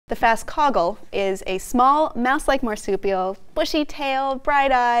Phascogale is a small mouse-like marsupial, bushy tail,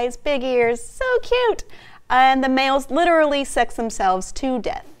 bright eyes, big ears, so cute. And the males literally sex themselves to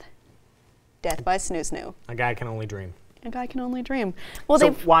death. Death by snoo-snoo. A guy can only dream. A guy can only dream. Well,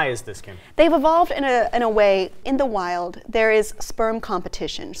 so why is this, Kim? They've evolved in a way, in the wild, there is sperm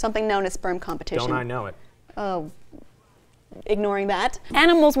competition, something known as sperm competition. Don't I know it? Oh, ignoring that.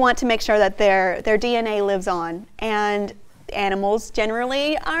 Animals want to make sure that their DNA lives on, and animals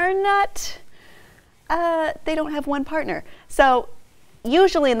generally are not, they don't have one partner. So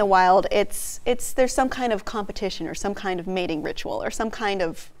usually in the wild, there's some kind of competition or some kind of mating ritual or some kind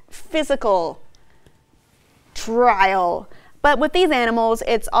of physical trial. But with these animals,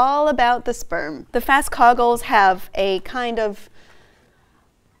 it's all about the sperm. The Phascogales have a kind of,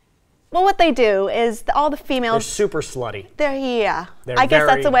 well, what they do is all the females. They're super slutty. Yeah. They're I guess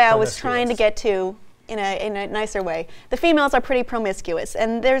that's the way I was promiscuous. trying to get to in a nicer way. The females are pretty promiscuous,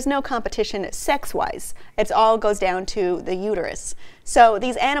 and there's no competition sex-wise. It all goes down to the uterus. So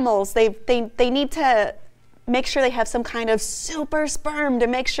these animals, they need to make sure they have some kind of super sperm to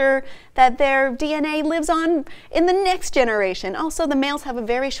make sure that their DNA lives on in the next generation. Also, the males have a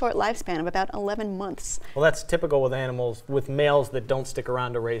very short lifespan of about 11 months. Well, that's typical with animals, with males that don't stick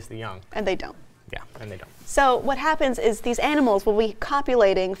around to raise the young. And they don't. Yeah, and they don't. So what happens is these animals will be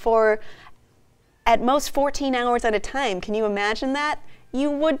copulating for at most 14 hours at a time. Can you imagine that? You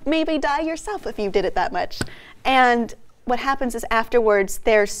would maybe die yourself if you did it that much. And what happens is afterwards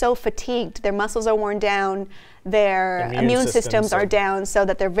they're so fatigued, their muscles are worn down, their immune systems are down, so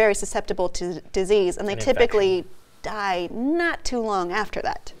that they're very susceptible to disease, and they typically die not too long after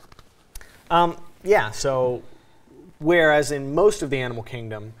that. Yeah, so whereas in most of the animal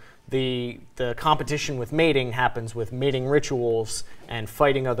kingdom, the competition with mating happens with mating rituals and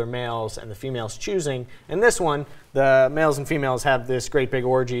fighting other males and the females choosing. In this one, the males and females have this great big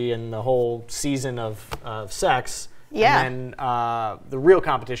orgy and the whole season of sex. Yeah. And then the real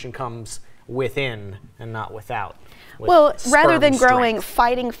competition comes within and not without. Well, rather than growing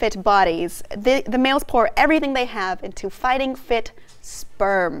fighting fit bodies, the males pour everything they have into fighting fit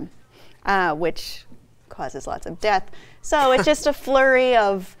sperm, which causes lots of death. So it's just a flurry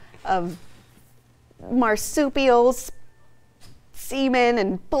of marsupials, semen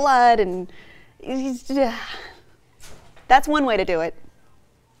and blood, and that's one way to do it.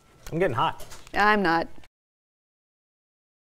 I'm getting hot. I'm not.